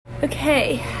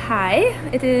Okay, hi.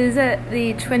 It is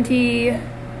the 28th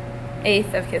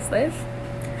of Kislev,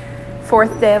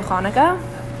 4th day of Hanukkah.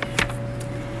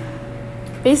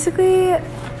 Basically, it's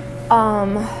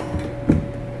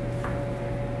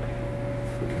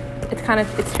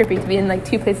trippy to be in like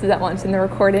two places at once, in the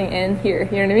recording and here,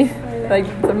 you know what I mean? Oh, yeah. Like,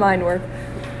 it's a mind warp.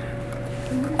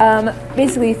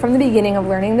 Basically, from the beginning of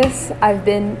learning this, I've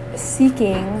been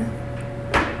seeking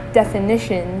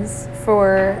definitions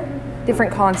for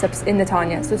different concepts in the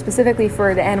Tanya. So specifically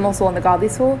for the animal soul and the godly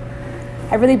soul,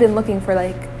 I've really been looking for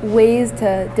like ways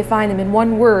to define them in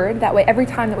one word. That way, every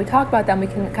time that we talk about them, we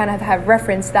can kind of have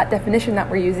reference to that definition that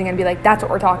we're using and be like, that's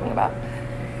what we're talking about.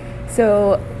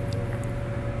 So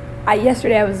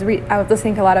yesterday I was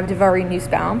listening to a lot of Devari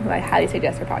Nussbaum, who I highly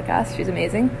suggest her podcast. She's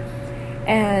amazing.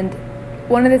 And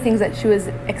one of the things that she was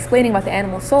explaining about the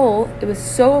animal soul, it was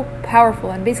so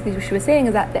powerful. And basically what she was saying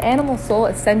is that the animal soul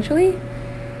essentially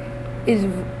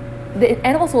the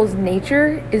animal soul's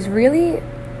nature is really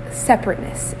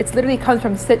separateness. It literally comes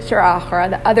from Sitra Achra,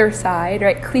 the other side,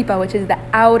 right? Klipa, which is the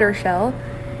outer shell.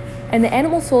 And the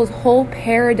animal soul's whole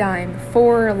paradigm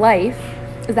for life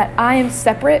is that I am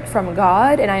separate from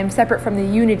God and I am separate from the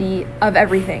unity of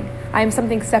everything. I am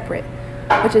something separate,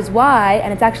 which is why,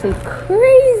 and it's actually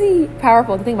crazy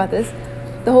powerful to think about this,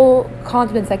 the whole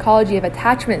concept in psychology of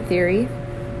attachment theory,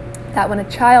 that when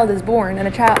a child is born, and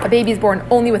a baby is born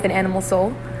only with an animal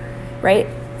soul, right?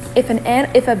 If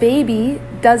a baby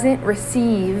doesn't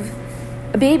receive,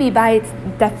 a baby by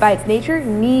its nature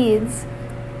needs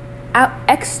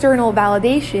external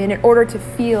validation in order to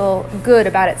feel good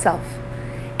about itself.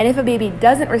 And if a baby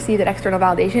doesn't receive that external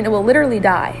validation, it will literally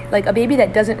die. Like a baby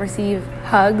that doesn't receive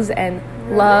hugs and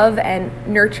love and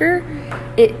nurture,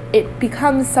 it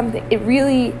becomes something, it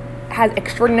really has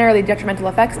extraordinarily detrimental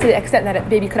effects to the extent that a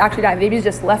baby could actually die. A baby is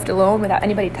just left alone without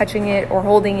anybody touching it or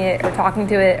holding it or talking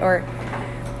to it, or,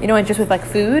 and just with like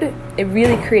food, it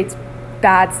really creates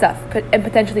bad stuff and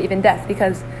potentially even death,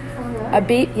 because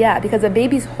because a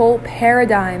baby's whole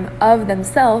paradigm of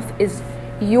themselves is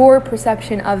your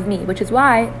perception of me, which is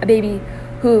why a baby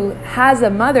who has a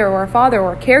mother or a father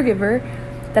or a caregiver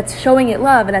that's showing it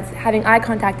love and that's having eye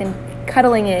contact and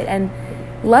cuddling it and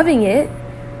loving it,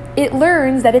 it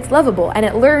learns that it's lovable, and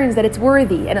it learns that it's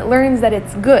worthy, and it learns that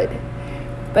it's good.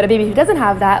 But a baby who doesn't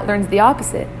have that learns the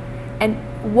opposite. And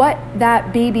what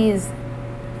that baby's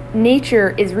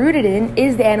nature is rooted in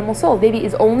is the animal soul. The baby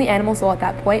is only animal soul at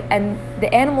that point, and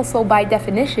the animal soul, by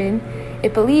definition,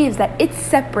 it believes that it's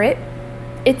separate,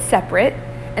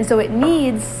 and so it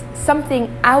needs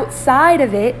something outside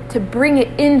of it to bring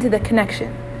it into the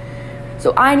connection.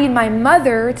 So I need my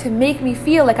mother to make me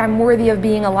feel like I'm worthy of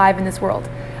being alive in this world.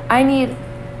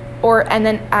 And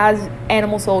then as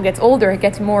animal soul gets older, it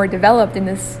gets more developed in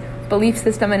this belief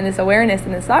system and in this awareness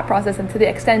and this thought process, and to the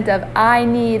extent of I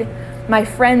need my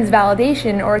friend's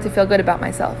validation in order to feel good about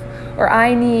myself, or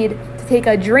I need to take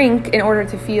a drink in order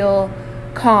to feel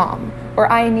calm, or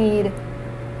I need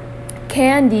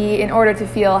candy in order to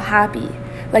feel happy.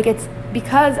 Like, it's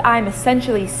because I'm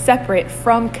essentially separate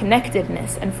from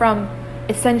connectedness and from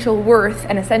essential worth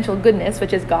and essential goodness,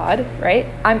 which is God, right?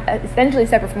 I'm essentially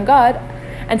separate from God,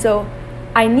 and so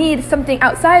I need something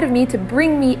outside of me to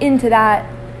bring me into that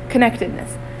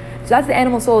connectedness. So that's the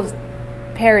animal soul's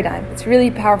paradigm. It's really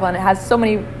powerful, and it has so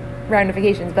many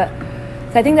ramifications. But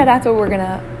so I think that's what we're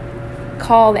gonna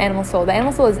call the animal soul. The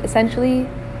animal soul is essentially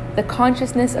the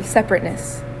consciousness of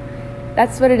separateness.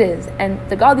 That's what it is. And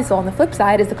the godly soul on the flip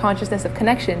side is the consciousness of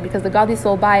connection, because the godly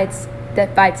soul by its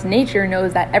nature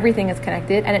knows that everything is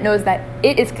connected, and it knows that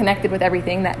it is connected with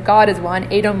everything, that God is one,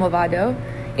 Edom Lavado,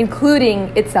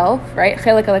 including itself, right?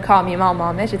 Chelek Elokam Yimal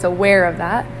Mamish. It's aware of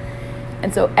that.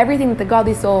 And so everything that the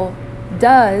godly soul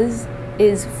does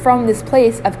is from this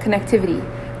place of connectivity.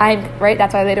 Right?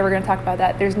 That's why later we're going to talk about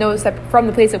that. There's no from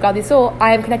the place of godly soul,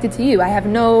 I am connected to you. I have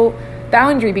no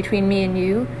boundary between me and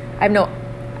you.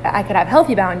 I could have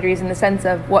healthy boundaries in the sense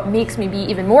of what makes me be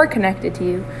even more connected to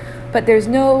you, but there's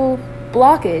no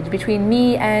blockage between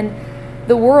me and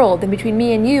the world, and between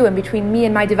me and you, and between me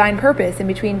and my divine purpose, and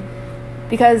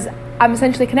because I'm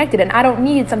essentially connected, and I don't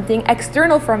need something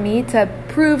external from me to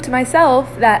prove to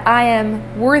myself that I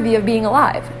am worthy of being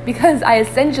alive, because I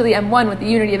essentially am one with the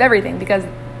unity of everything, because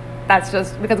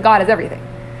God is everything.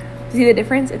 See the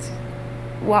difference? It's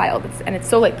wild, and it's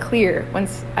so like clear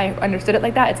once I understood it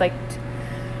like that. It's like,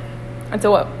 and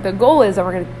so what the goal is that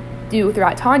we're going to do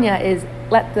throughout Tanya is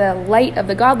let the light of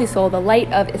the godly soul, the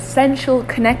light of essential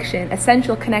connection,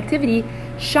 essential connectivity,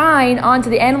 shine onto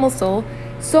the animal soul,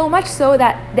 so much so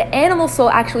that the animal soul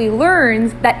actually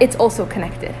learns that it's also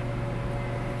connected,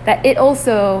 that it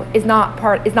also is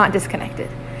not disconnected.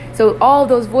 So all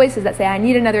those voices that say, I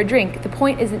need another drink, the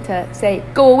point isn't to say,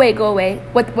 go away, go away.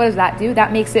 What does that do?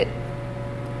 That makes it,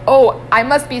 oh, I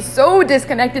must be so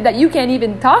disconnected that you can't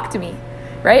even talk to me,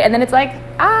 right? And then it's like,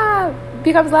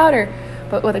 becomes louder.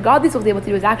 But what the godly soul is able to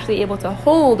do is actually able to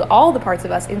hold all the parts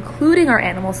of us, including our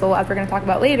animal soul, as we're going to talk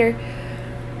about later,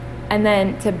 and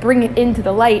then to bring it into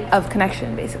the light of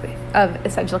connection, basically, of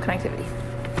essential connectivity.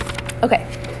 Okay,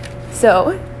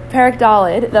 so Perek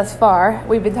Daled, thus far,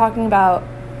 we've been talking about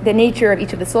the nature of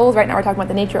each of the souls. Right now we're talking about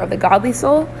the nature of the godly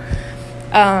soul.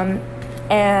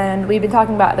 And we've been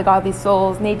talking about the godly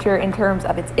soul's nature in terms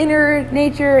of its inner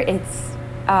nature, its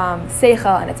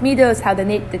seichel and its midos, how the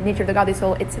nature of the godly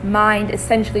soul, its mind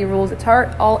essentially rules its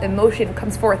heart. All emotion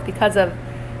comes forth because of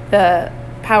the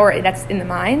power that's in the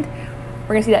mind.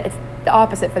 We're going to see that it's the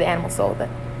opposite for the animal soul, that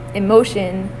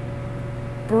emotion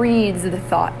breeds the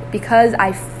thought. Because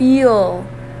I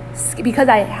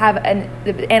have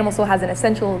the animal soul has an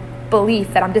essential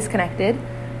belief that I'm disconnected,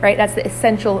 right? That's the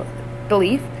essential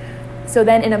belief. So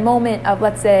then in a moment of,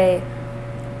 let's say,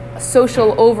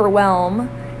 social overwhelm,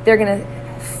 they're going to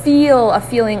feel a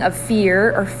feeling of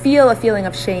fear or feel a feeling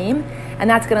of shame, and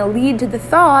that's going to lead to the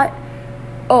thought,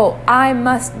 oh, I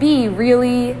must be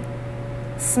really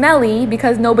smelly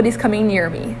because nobody's coming near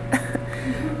me.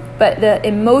 But the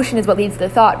emotion is what leads to the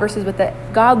thought, versus with the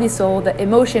godly soul, the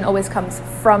emotion always comes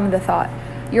from the thought.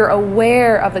 You're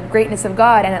aware of the greatness of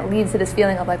God, and it leads to this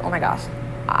feeling of like, oh my gosh,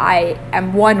 I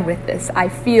am one with this. I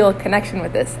feel connection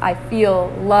with this. I feel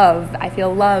loved. I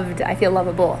feel loved. I feel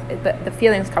lovable. The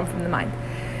feelings come from the mind.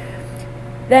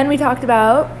 Then we talked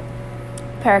about,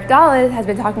 Perek Daled has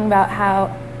been talking about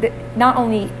how not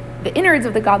only the innards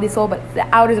of the godly soul, but the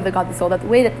outers of the godly soul, that the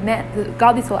way that the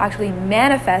godly soul actually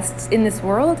manifests in this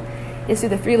world is through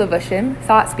the three levushim,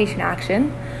 thought, speech, and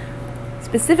action.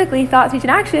 Specifically, thought, speech,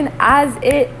 and action as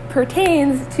it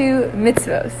pertains to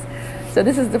mitzvos. So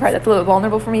this is the part that's a little bit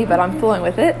vulnerable for me, but I'm flowing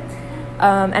with it.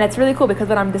 And it's really cool because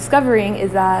what I'm discovering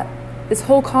is that this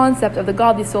whole concept of the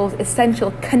godly soul's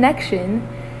essential connectivity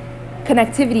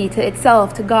to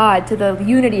itself, to God, to the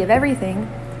unity of everything,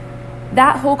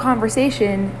 that whole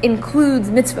conversation includes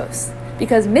mitzvos,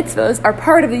 because mitzvos are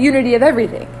part of the unity of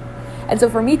everything. And so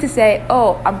for me to say,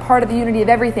 oh, I'm part of the unity of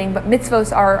everything, but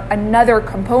mitzvos are another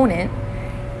component,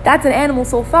 that's an animal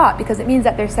soul thought, because it means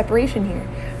that there's separation here.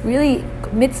 Really,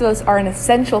 mitzvos are an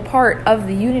essential part of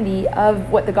the unity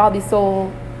of what the godly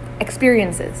soul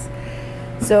experiences.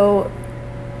 So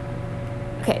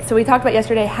we talked about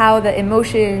yesterday how the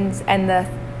emotions and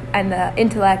the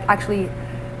intellect actually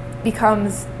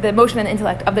becomes, the emotion and the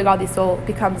intellect of the godly soul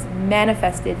becomes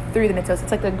manifested through the mitzvos.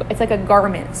 It's like a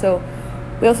garment. So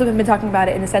we also have been talking about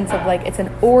it in the sense of like it's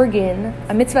an organ.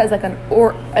 A mitzvah is like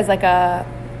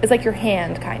it's like your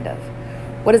hand, kind of.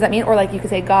 What does that mean? Or like you could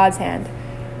say God's hand.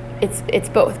 It's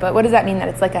both. But what does that mean that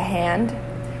it's like a hand?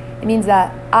 It means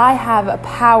that I have a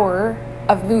power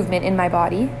of movement in my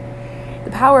body.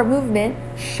 The power of movement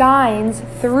shines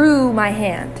through my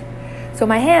hand. So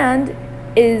my hand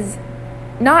is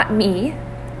not me,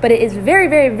 but it is very,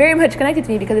 very, very much connected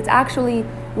to me because it's actually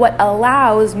what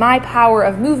allows my power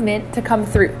of movement to come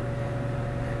through.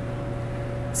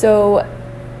 So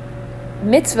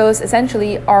mitzvos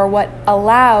essentially are what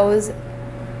allows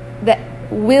the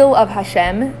will of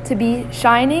Hashem to be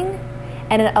shining,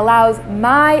 and it allows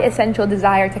my essential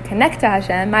desire to connect to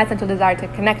Hashem, my essential desire to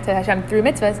connect to Hashem through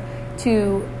mitzvahs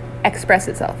to express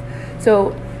itself.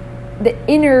 So the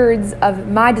innards of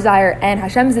my desire and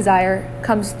Hashem's desire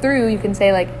comes through, you can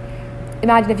say like,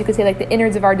 imagine if you could say like the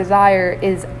innards of our desire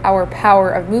is our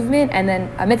power of movement, and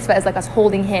then a mitzvah is like us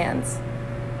holding hands.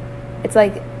 It's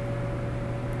like,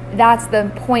 that's the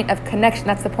point of connection,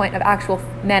 that's the point of actual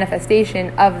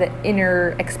manifestation of the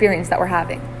inner experience that we're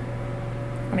having.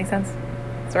 That makes sense?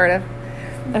 Sort of.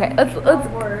 Okay, let's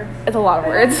it's a lot of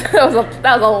words. that was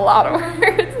a lot of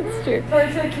words. It's true.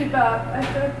 Hard to keep up.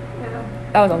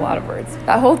 That was a lot of words.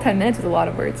 That whole 10 minutes was a lot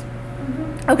of words.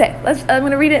 Mm-hmm. Okay, I'm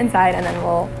going to read it inside, and then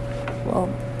we'll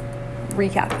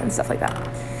recap and stuff like that.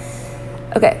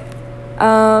 Okay.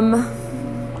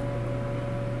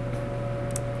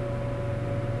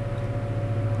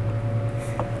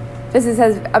 This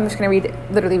says, I'm just going to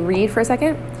literally read for a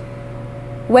second.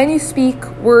 When you speak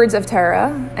words of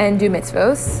Torah and do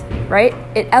mitzvos, right,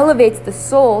 it elevates the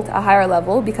soul to a higher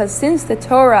level, because since the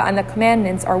Torah and the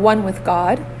commandments are one with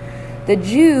God, the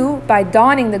Jew, by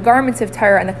donning the garments of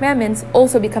Torah and the commandments,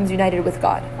 also becomes united with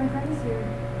God. My friend is here.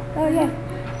 Oh, yeah.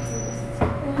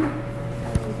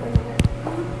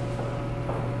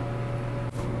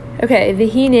 Okay,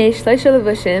 v'hine shleisha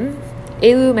levushim,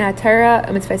 elu me'hatara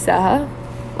mitzvaysaha.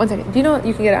 One second. Do you know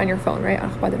you can get it on your phone, right?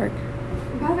 By the way,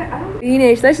 I don't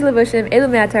These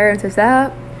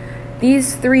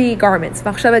three garments,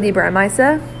 machshava, dibur, and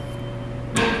ma'aseh,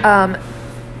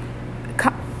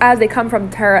 as they come from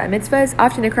Torah and mitzvahs,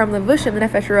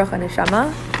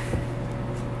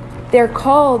 they're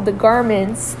called the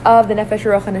garments of the nefesh,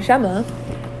 ruach, and neshama.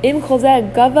 Im kol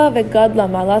zeh gava vegadla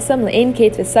malasam le'ein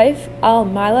keit v'saif al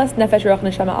malas nefesh, ruach,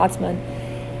 neshama atzman.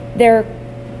 They're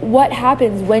what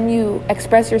happens when you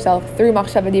express yourself through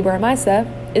machshava, dibur, and ma'aseh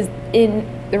is in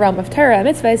the realm of Torah and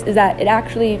mitzvahs is that it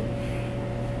actually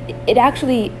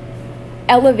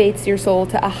elevates your soul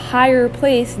to a higher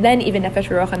place than even nefesh,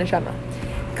 ruach, and neshama.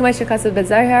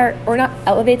 Or not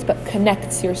elevates, but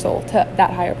connects your soul to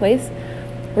that higher place,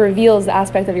 reveals the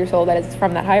aspect of your soul that is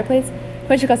from that higher place.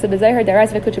 Because like it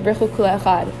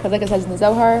says in the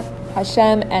Zohar,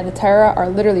 Hashem and the Torah are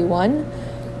literally one.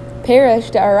 The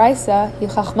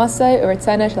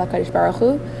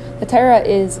Torah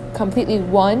is completely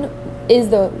one, is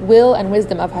the will and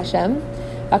wisdom of Hashem.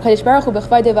 And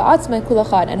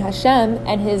Hashem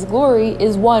and His glory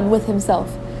is one with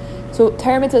Himself. So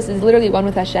Torah mitzvahs is literally one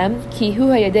with Hashem.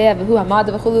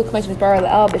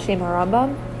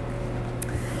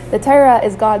 The Torah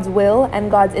is God's will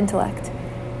and God's intellect.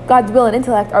 God's will and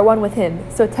intellect are one with Him.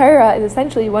 So Torah is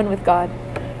essentially one with God.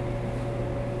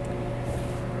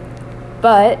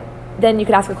 But then you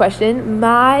could ask a question.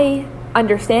 My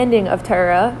understanding of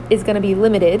Torah is going to be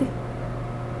limited,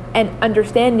 and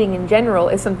understanding in general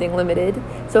is something limited.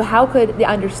 So how could the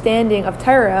understanding of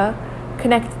Torah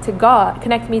connect to God,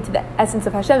 connect me to the essence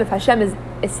of Hashem, if Hashem is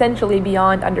essentially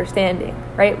beyond understanding,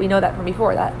 right? We know that from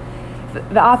before that.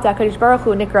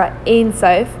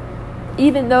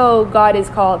 Even though God is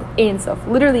called Ein Sof,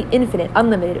 literally infinite,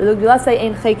 unlimited,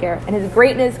 and His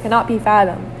greatness cannot be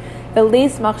fathomed, and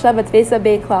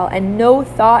no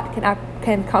thought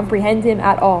can comprehend Him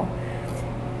at all.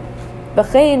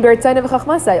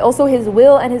 Also His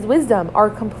will and His wisdom are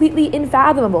completely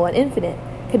unfathomable and infinite.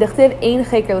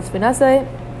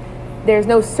 There's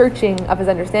no searching of His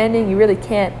understanding. You really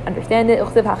can't understand it.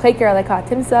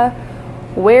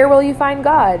 Where will you find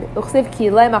God?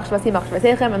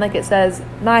 And like it says,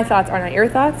 my thoughts are not your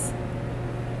thoughts.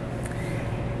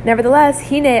 Nevertheless,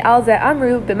 Hine al ze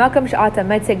amru b'makam she'ata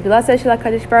maitzei gdulasa shel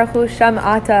HaKadosh Baruch Hu sham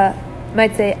ata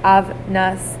maitzei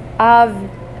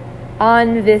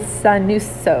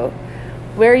anvisanuso.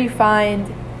 Where you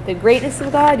find the greatness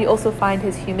of God, you also find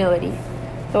His humility.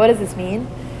 So what does this mean?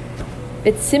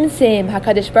 B'tzimtzem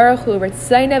HaKadosh Baruch Hu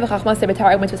ritzayne v'chachmaseh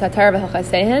b'tarah mitzvot haTorah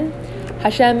v'chachasehen.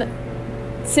 Hashem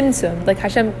simsum, like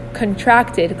Hashem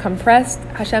contracted, compressed.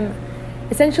 Hashem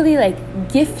essentially like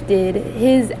gifted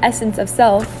His essence of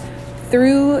self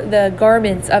through the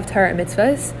garments of Torah and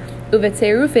mitzvahs. And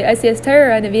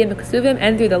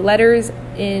through the letters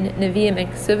in Nevi'im and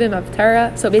Kesuvim of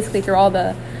Torah. So basically through all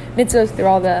the mitzvahs, through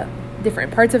all the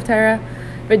different parts of Torah.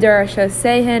 And through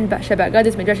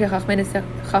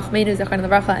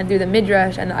the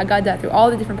Midrash and the Agadah, through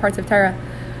all the different parts of Torah.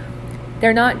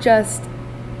 They're not just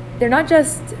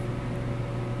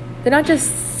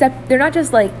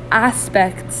like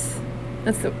aspects.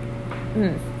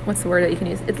 What's the word that you can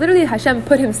use? It's literally Hashem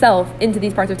put Himself into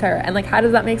these parts of Torah. And like, how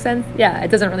does that make sense? Yeah,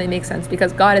 it doesn't really make sense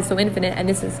because God is so infinite and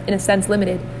this is in a sense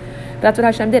limited. But that's what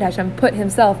Hashem did. Hashem put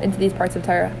Himself into these parts of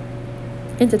Torah,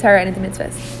 into Torah and into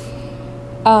mitzvahs.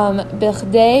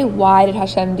 B'chdei, why did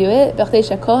Hashem do it? B'chdei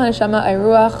shekol haneshama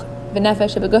ayruach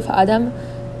v'nefesh shebeguf ha'adam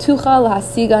tuchal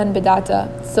lahasigan bedata,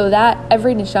 so that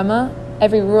every neshama,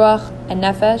 every ruach and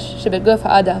nefesh shebeguf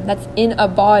ha'adam, that's in a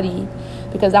body,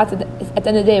 because that's at the end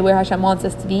of the day where Hashem wants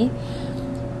us to be.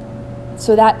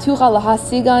 So that tuchal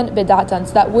lahasigan bedatan,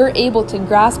 so that we're able to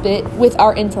grasp it with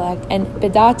our intellect. And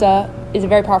bedata is a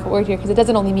very powerful word here because it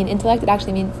doesn't only mean intellect; it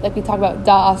actually means, like we talked about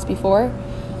da'as before.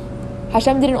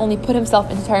 Hashem didn't only put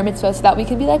Himself into Torah mitzvah so that we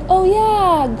can be like, oh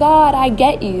yeah, God, I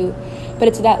get you. But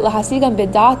it's that lahasigan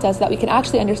bedata, so that we can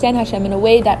actually understand Hashem in a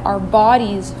way that our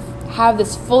bodies have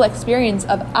this full experience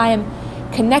of, I am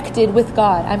connected with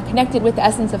God. I'm connected with the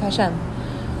essence of Hashem.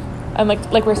 And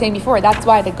like we were saying before, that's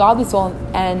why the godly soul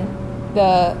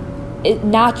it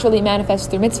naturally manifests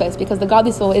through mitzvahs, because the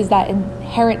godly soul is that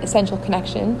inherent essential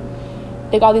connection.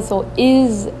 The godly soul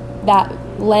is that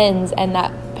lens and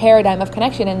that paradigm of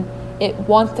connection, and it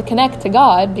wants to connect to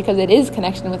God because it is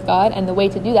connection with God, and the way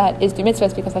to do that is through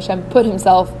mitzvahs because Hashem put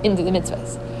Himself into the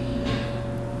mitzvahs.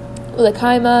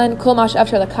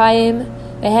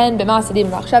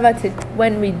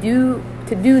 When we do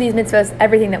these mitzvahs,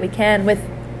 everything that we can with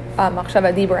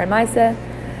machshava, dibur, and ma'aseh.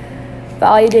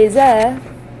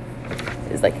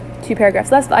 Is like 2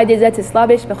 paragraphs less.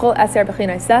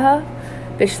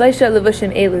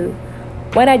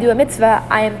 when I do a mitzvah,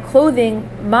 I am clothing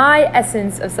my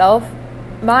essence of self,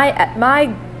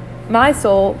 my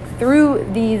soul, through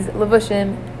these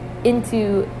levushim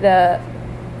into the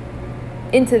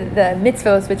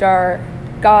mitzvahs, which are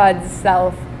God's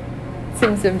self,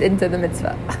 tzimtzummed into the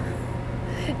mitzvah.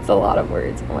 It's a lot of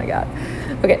words. Oh my God.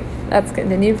 Okay, let's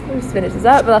continue. Let's finish this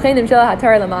up.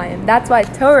 That's why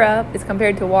Torah is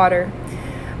compared to water.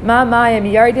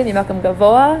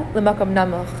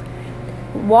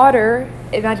 Water,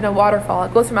 imagine a waterfall.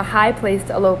 It goes from a high place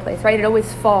to a low place, right? It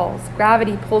always falls.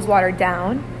 Gravity pulls water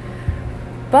down.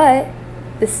 But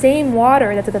the same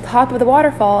water that's at the top of the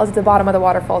waterfall is at the bottom of the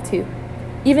waterfall too.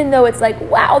 Even though it's like,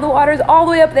 wow, the water's all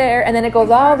the way up there, and then it goes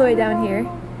all the way down here.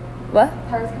 What?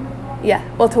 Yeah,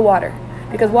 well, to water.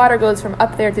 Because water goes from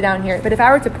up there to down here. But if I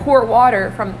were to pour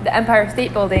water from the Empire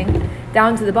State Building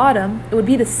down to the bottom, it would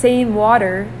be the same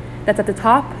water that's at the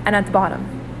top and at the bottom.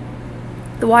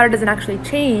 The water doesn't actually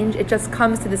change, it just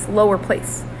comes to this lower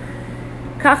place.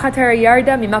 Also,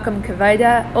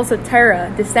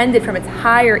 Torah descended from its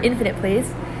higher infinite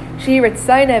place.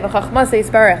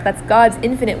 That's God's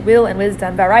infinite will and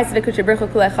wisdom.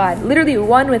 Literally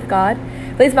one with God.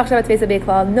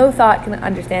 No thought can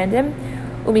understand him.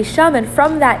 And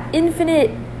from that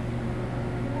infinite,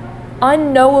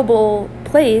 unknowable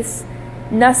place,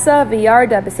 Nasa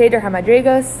v'yarda b'seder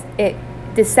hamadregos, it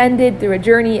descended through a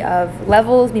journey of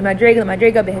levels, mimadrega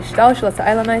l'madrega b'hishtalshalas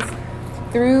ha'elamis,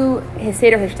 through his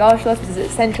seder hishtalshalas, which is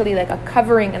essentially like a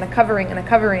covering and a covering and a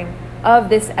covering of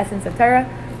this essence of Torah,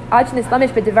 until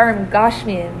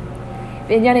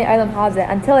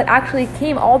it actually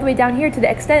came all the way down here to the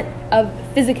extent of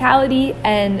physicality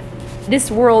and this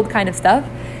world kind of stuff,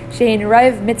 which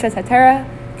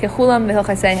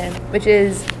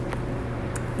is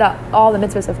all the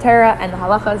mitzvahs of Torah and the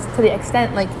halachas, to the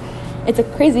extent, like, it's a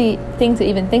crazy thing to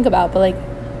even think about, but like,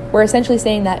 we're essentially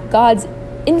saying that God's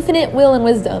infinite will and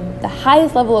wisdom, the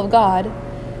highest level of God,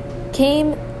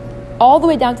 came all the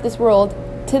way down to this world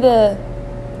to the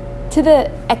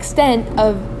extent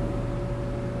of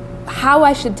how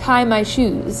I should tie my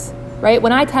shoes, right?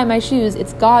 When I tie my shoes,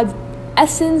 it's God's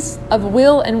essence of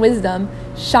will and wisdom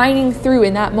shining through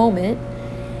in that moment.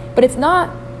 But it's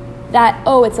not that,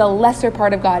 it's a lesser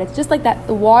part of God. It's just like that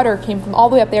the water came from all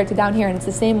the way up there to down here, and it's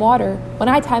the same water. When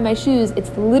I tie my shoes, it's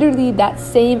literally that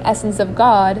same essence of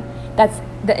God that's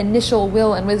the initial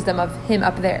will and wisdom of him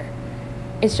up there.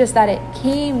 It's just that it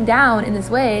came down in this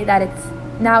way that it's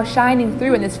now shining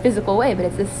through in this physical way, but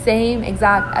it's the same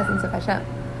exact essence of Hashem.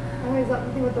 Oh, is that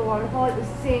the thing with the waterfall? Like the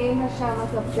same Hashem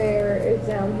that's up there is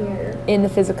down here. In the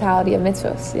physicality of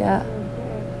mitzvahs, yeah.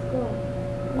 Okay, cool.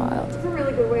 Wild. That's a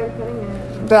really good way of putting it.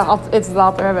 It's the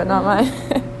Alter Rebbe, not mine.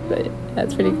 But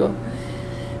that's pretty cool.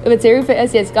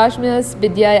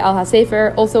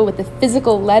 Also with the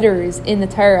physical letters in the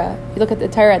Torah. If you look at the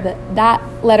Torah, that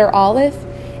letter Aleph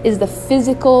is the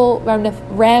physical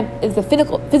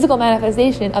physical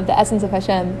manifestation of the essence of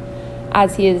Hashem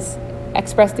as he is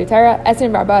expressed through Torah.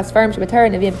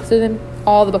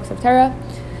 All the books of Torah.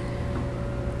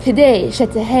 Today,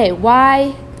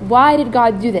 why did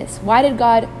God do this? Why did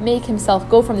God make himself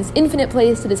go from this infinite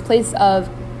place to this place of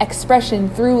expression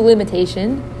through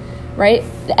limitation? Right?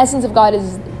 The essence of God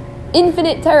is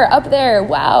infinite Torah up there.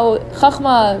 Wow,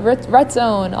 Chachma,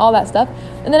 Ratzon, all that stuff.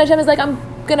 And then Hashem is like, I'm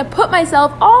going to put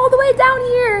myself all the way down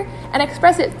here and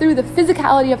express it through the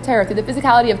physicality of Torah, through the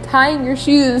physicality of tying your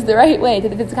shoes the right way, to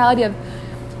the physicality of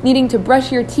needing to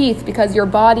brush your teeth because your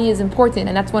body is important,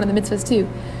 and that's one of the mitzvahs too.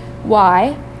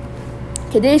 Why?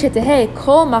 So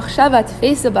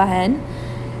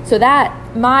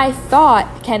that my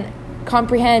thought can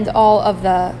comprehend all of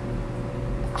the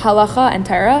halacha and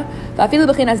Torah.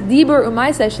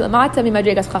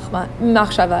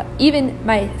 Even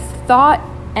my thought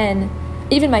and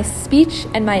even my speech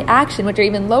and my action, which are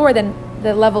even lower than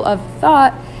the level of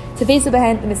thought,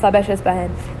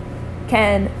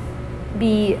 can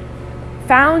be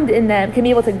found in them, can be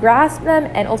able to grasp them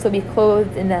and also be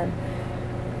clothed in them.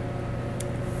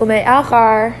 Got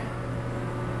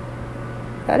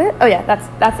it? Oh yeah, that's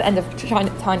the end of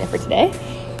Tanya for today.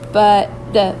 But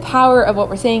the power of what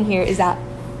we're saying here is that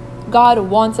God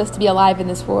wants us to be alive in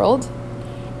this world,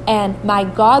 and my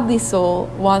godly soul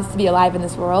wants to be alive in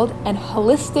this world, and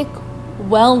holistic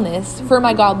wellness for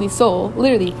my godly soul,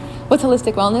 literally, what's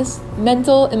holistic wellness?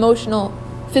 Mental, emotional,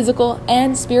 physical,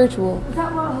 and spiritual. Is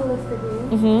that what holistic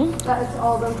means? Mm-hmm. That it's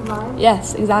all done combined?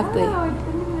 Yes, exactly. Oh, I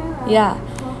didn't know that. Yeah.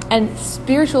 And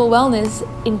spiritual wellness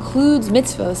includes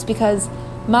mitzvos, because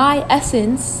my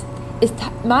essence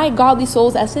my godly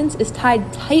soul's essence is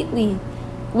tied tightly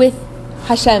with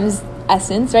Hashem's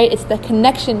essence, right? It's the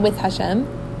connection with Hashem,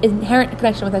 inherent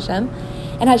connection with Hashem.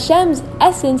 And Hashem's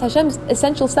essence, Hashem's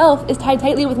essential self is tied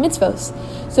tightly with mitzvos.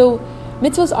 So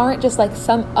mitzvos aren't just like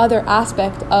some other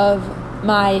aspect of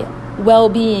my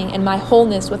well-being and my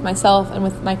wholeness with myself and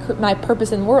with my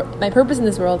purpose in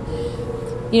this world.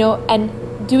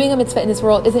 And doing a mitzvah in this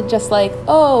world isn't just like,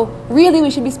 oh, really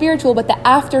we should be spiritual, but the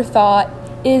afterthought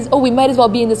is, oh, we might as well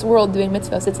be in this world doing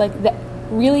mitzvahs. It's like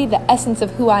really the essence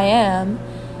of who I am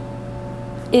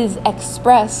is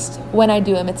expressed when I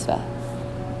do a mitzvah.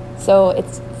 So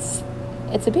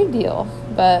it's a big deal.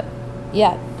 But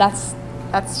yeah, that's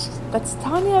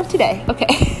Tanya of today. Okay.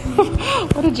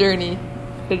 What a journey.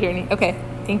 Okay.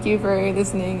 Thank you for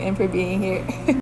listening and for being here.